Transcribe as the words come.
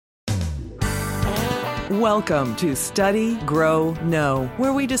Welcome to Study, Grow, Know,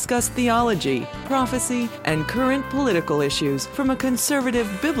 where we discuss theology, prophecy, and current political issues from a conservative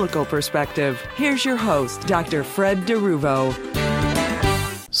biblical perspective. Here's your host, Dr. Fred DeRuvo.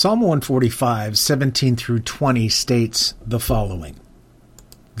 Psalm 145, 17 through 20 states the following.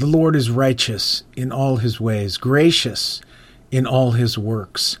 The Lord is righteous in all his ways, gracious in all his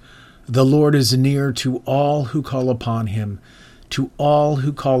works. The Lord is near to all who call upon him, to all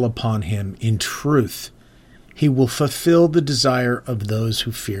who call upon him in truth. He will fulfill the desire of those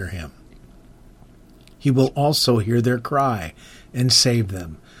who fear him. He will also hear their cry and save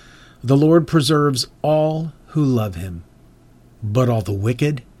them. The Lord preserves all who love him, but all the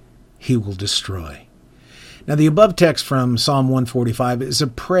wicked he will destroy. Now, the above text from Psalm 145 is a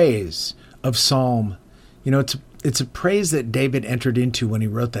praise of Psalm. It's a praise that David entered into when he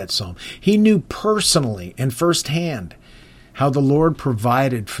wrote that psalm. He knew personally and firsthand how the Lord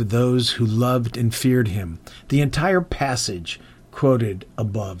provided for those who loved and feared him. The entire passage quoted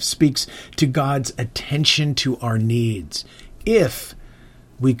above speaks to God's attention to our needs if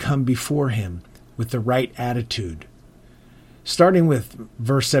we come before him with the right attitude. Starting with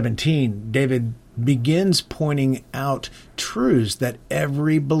verse 17, David begins pointing out truths that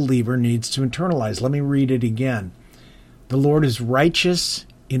every believer needs to internalize. Let me read it again. The Lord is righteous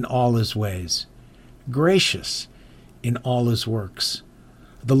in all his ways, gracious in all his works.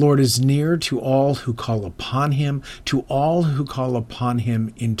 The Lord is near to all who call upon him, to all who call upon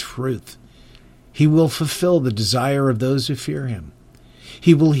him in truth. He will fulfill the desire of those who fear him.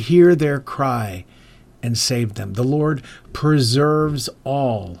 He will hear their cry and save them. The Lord preserves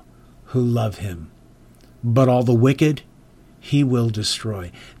all who love him, but all the wicked he will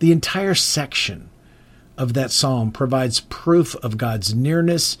destroy. The entire section of that psalm provides proof of God's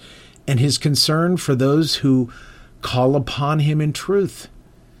nearness and his concern for those who call upon him in truth,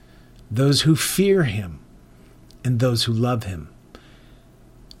 those who fear him, and those who love him.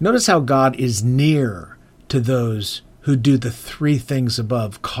 Notice how God is near to those who do the three things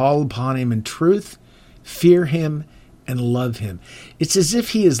above: call upon him in truth, fear him, and love him. It's as if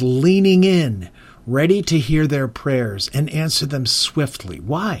he is leaning in, ready to hear their prayers and answer them swiftly.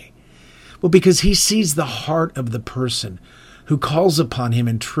 Why? Well, because he sees the heart of the person who calls upon him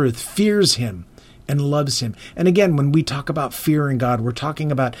in truth, fears him, and loves him. And again, when we talk about fearing God, we're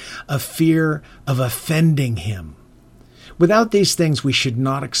talking about a fear of offending him. Without these things, we should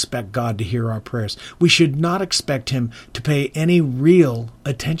not expect God to hear our prayers. We should not expect him to pay any real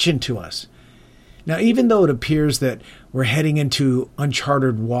attention to us. Now, even though it appears that we're heading into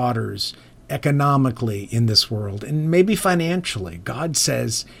uncharted waters economically in this world, and maybe financially, God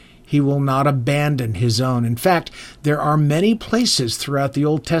says he will not abandon his own. In fact, there are many places throughout the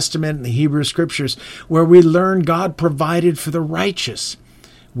Old Testament and the Hebrew Scriptures where we learn God provided for the righteous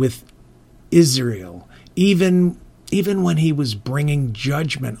with Israel, even when he was bringing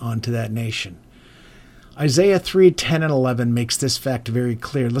judgment onto that nation. Isaiah 3:10 and 11 makes this fact very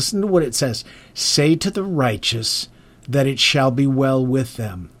clear. Listen to what it says. Say to the righteous that it shall be well with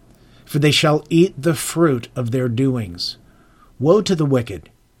them, for they shall eat the fruit of their doings. Woe to the wicked!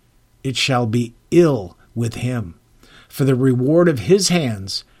 It shall be ill with him, for the reward of his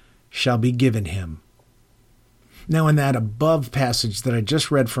hands shall be given him. Now, in that above passage that I just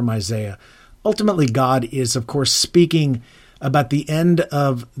read from Isaiah, ultimately God is, of course, speaking about the end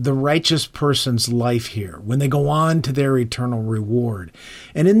of the righteous person's life here, when they go on to their eternal reward.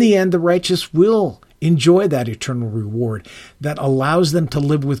 And in the end, the righteous will enjoy that eternal reward that allows them to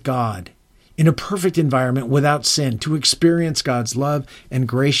live with God in a perfect environment without sin, to experience God's love and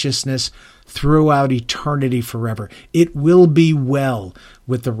graciousness throughout eternity forever. It will be well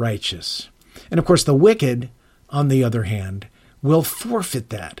with the righteous. And of course, the wicked, on the other hand, will forfeit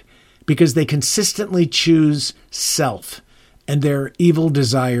that because they consistently choose self and their evil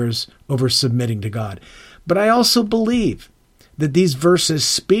desires over submitting to God. But I also believe that these verses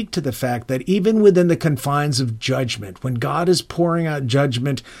speak to the fact that even within the confines of judgment, when God is pouring out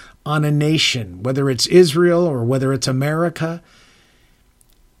judgment on a nation, whether it's Israel or whether it's America,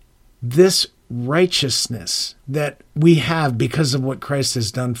 this righteousness that we have because of what Christ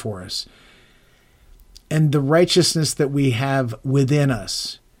has done for us, and the righteousness that we have within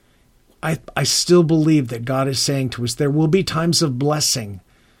us, I still believe that God is saying to us, there will be times of blessing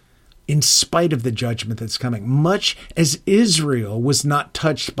in spite of the judgment that's coming. Much as Israel was not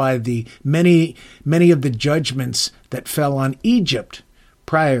touched by the many of the judgments that fell on Egypt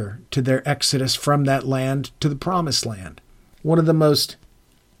prior to their exodus from that land to the promised land. One of the most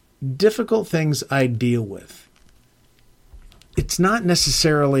difficult things I deal with, it's not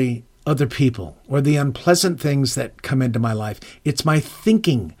necessarily other people or the unpleasant things that come into my life. It's my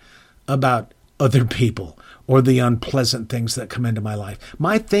thinking about other people or the unpleasant things that come into my life.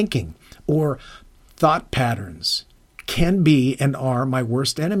 My thinking or thought patterns can be and are my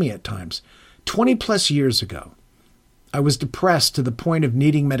worst enemy at times. 20 plus years ago, I was depressed to the point of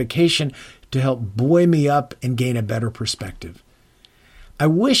needing medication to help buoy me up and gain a better perspective. I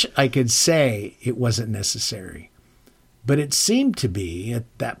wish I could say it wasn't necessary, but it seemed to be at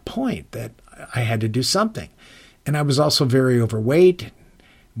that point that I had to do something. And I was also very overweight.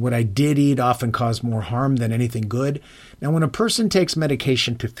 What I did eat often caused more harm than anything good. Now, when a person takes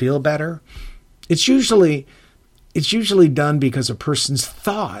medication to feel better, it's usually done because a person's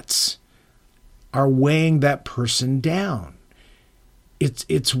thoughts are weighing that person down.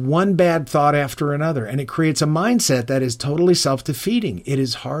 It's one bad thought after another, and it creates a mindset that is totally self-defeating. It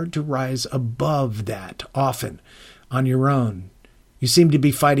is hard to rise above that often on your own. You seem to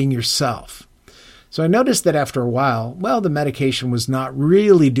be fighting yourself. So I noticed that after a while, the medication was not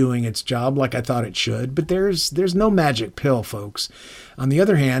really doing its job like I thought it should, but there's no magic pill, folks. On the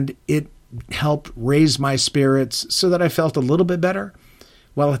other hand, it helped raise my spirits so that I felt a little bit better,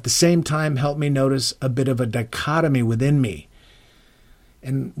 while at the same time helped me notice a bit of a dichotomy within me.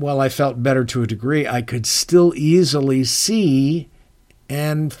 And while I felt better to a degree, I could still easily see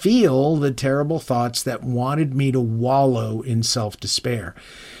and feel the terrible thoughts that wanted me to wallow in self-despair.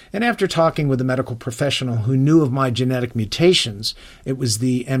 And after talking with a medical professional who knew of my genetic mutations, it was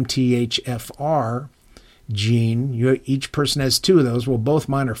the MTHFR gene. Each person has two of those. Well, both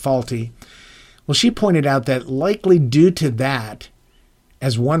mine are faulty. Well, she pointed out that likely due to that,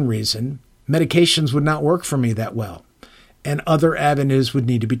 as one reason, medications would not work for me that well, and other avenues would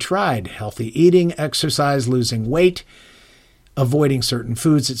need to be tried: healthy eating, exercise, losing weight, avoiding certain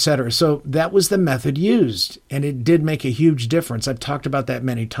foods, etc. So that was the method used, and it did make a huge difference. I've talked about that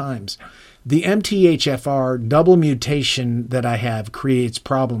many times. The MTHFR double mutation that I have creates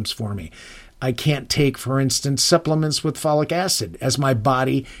problems for me. I can't take, for instance, supplements with folic acid, as my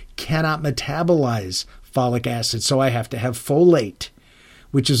body cannot metabolize folic acid, so I have to have folate,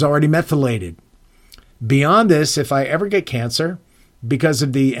 which is already methylated. Beyond this, if I ever get cancer, because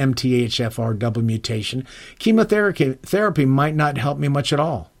of the MTHFR double mutation, chemotherapy might not help me much at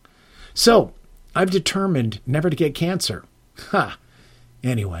all. So I've determined never to get cancer.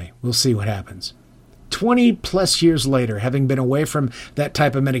 Anyway, we'll see what happens. 20 plus years later, having been away from that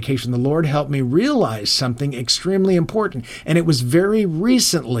type of medication, the Lord helped me realize something extremely important. And it was very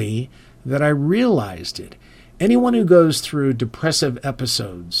recently that I realized it. Anyone who goes through depressive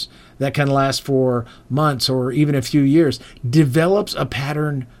episodes that can last for months or even a few years develops a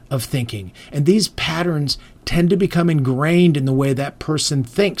pattern of thinking. And these patterns tend to become ingrained in the way that person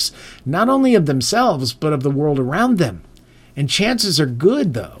thinks, not only of themselves, but of the world around them. And chances are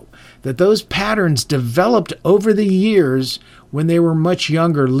good, though, that those patterns developed over the years when they were much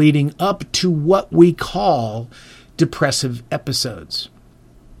younger, leading up to what we call depressive episodes.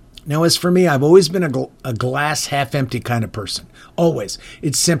 Now, as for me, I've always been a glass half empty kind of person. Always.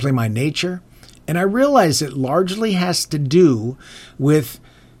 It's simply my nature. And I realize it largely has to do with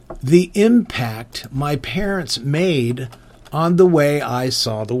the impact my parents made on the way I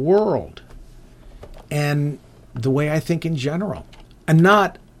saw the world and the way I think in general. I'm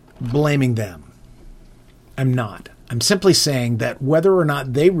not blaming them. I'm not. I'm simply saying that whether or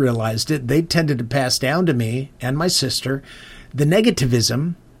not they realized it, they tended to pass down to me and my sister the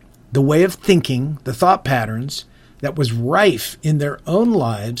negativism, the way of thinking, the thought patterns that was rife in their own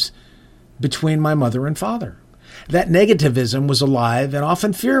lives between my mother and father. That negativism was alive and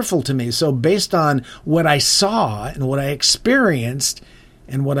often fearful to me. So based on what I saw and what I experienced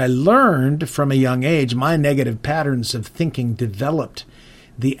and what I learned from a young age, my negative patterns of thinking developed.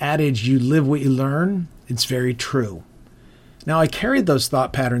 The adage, you live what you learn, it's very true. Now, I carried those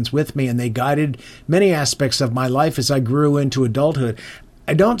thought patterns with me, and they guided many aspects of my life as I grew into adulthood.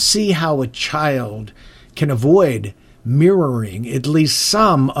 I don't see how a child can avoid mirroring at least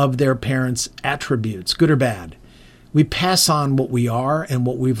some of their parents' attributes, good or bad. We pass on what we are and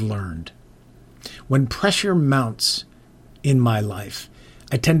what we've learned. When pressure mounts in my life,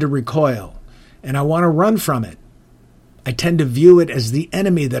 I tend to recoil, and I want to run from it. I tend to view it as the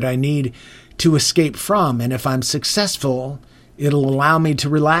enemy that I need to escape from, and if I'm successful, it'll allow me to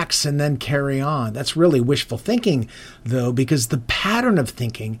relax and then carry on. That's really wishful thinking, though, because the pattern of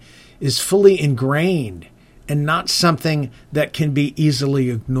thinking is fully ingrained and not something that can be easily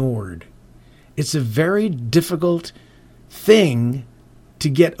ignored. It's a very difficult thing to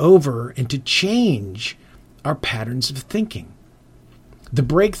get over and to change our patterns of thinking. The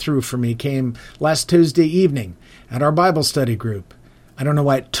breakthrough for me came last Tuesday evening at our Bible study group. I don't know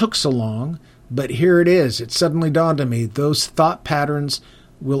why it took so long, but here it is. It suddenly dawned on me. Those thought patterns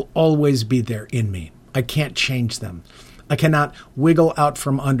will always be there in me. I can't change them. I cannot wiggle out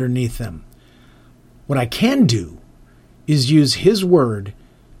from underneath them. What I can do is use His Word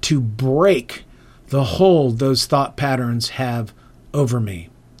to break the hold those thought patterns have over me.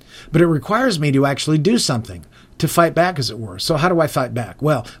 But it requires me to actually do something, to fight back, as it were. So how do I fight back?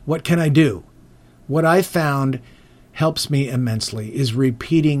 Well, what can I do? What I found helps me immensely is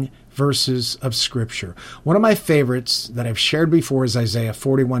repeating verses of Scripture. One of my favorites that I've shared before is Isaiah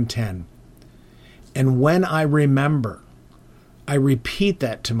 41:10. And when I remember, I repeat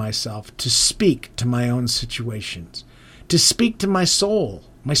that to myself to speak to my own situations, to speak to my soul,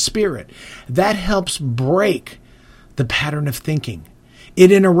 my spirit. That helps break the pattern of thinking.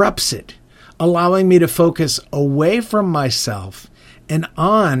 It interrupts it, allowing me to focus away from myself and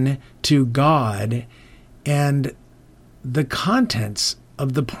on to God and the contents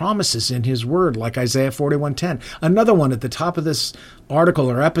of the promises in His Word, like Isaiah 41:10. Another one at the top of this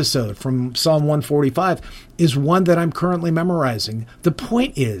article or episode from Psalm 145 is one that I'm currently memorizing. The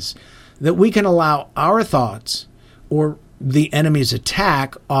point is that we can allow our thoughts or the enemy's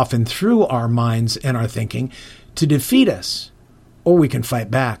attack, often through our minds and our thinking, to defeat us, or we can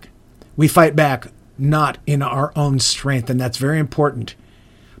fight back. We fight back not in our own strength, and that's very important,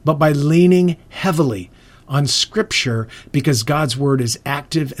 but by leaning heavily on Scripture, because God's Word is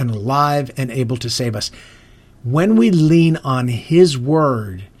active and alive and able to save us. When we lean on His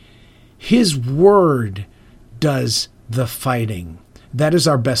Word does the fighting. That is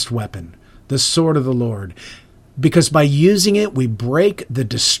our best weapon, the sword of the Lord. Because by using it, we break the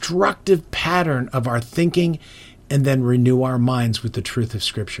destructive pattern of our thinking and then renew our minds with the truth of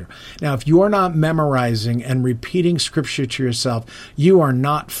Scripture. Now, if you are not memorizing and repeating Scripture to yourself, you are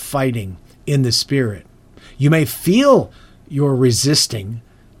not fighting in the Spirit. You may feel you're resisting,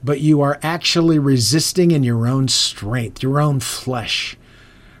 but you are actually resisting in your own strength, your own flesh.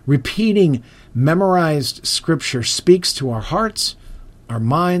 Repeating memorized Scripture speaks to our hearts, our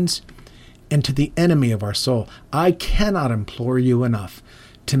minds, and to the enemy of our soul. I cannot implore you enough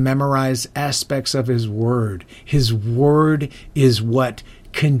to memorize aspects of His Word. His Word is what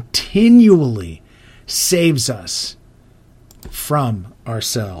continually saves us from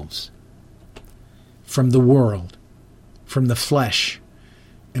ourselves, from the world, from the flesh,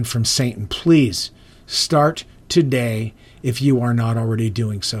 and from Satan. Please start today if you are not already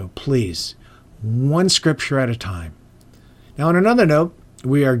doing so. Please, one Scripture at a time. Now, on another note,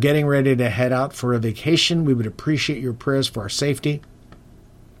 we are getting ready to head out for a vacation. We would appreciate your prayers for our safety.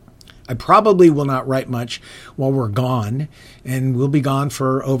 I probably will not write much while we're gone, and we'll be gone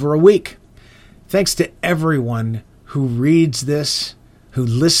for over a week. Thanks to everyone who reads this, who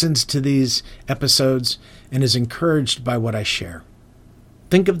listens to these episodes, and is encouraged by what I share.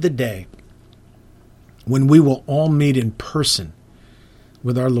 Think of the day when we will all meet in person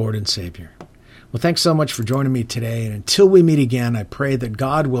with our Lord and Savior. Well, thanks so much for joining me today, and until we meet again, I pray that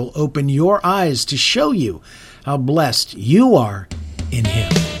God will open your eyes to show you how blessed you are in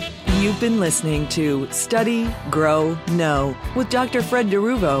Him. You've been listening to Study, Grow, Know with Dr. Fred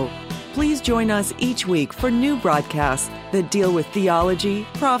DeRuvo. Please join us each week for new broadcasts that deal with theology,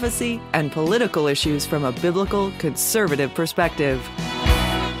 prophecy, and political issues from a biblical, conservative perspective.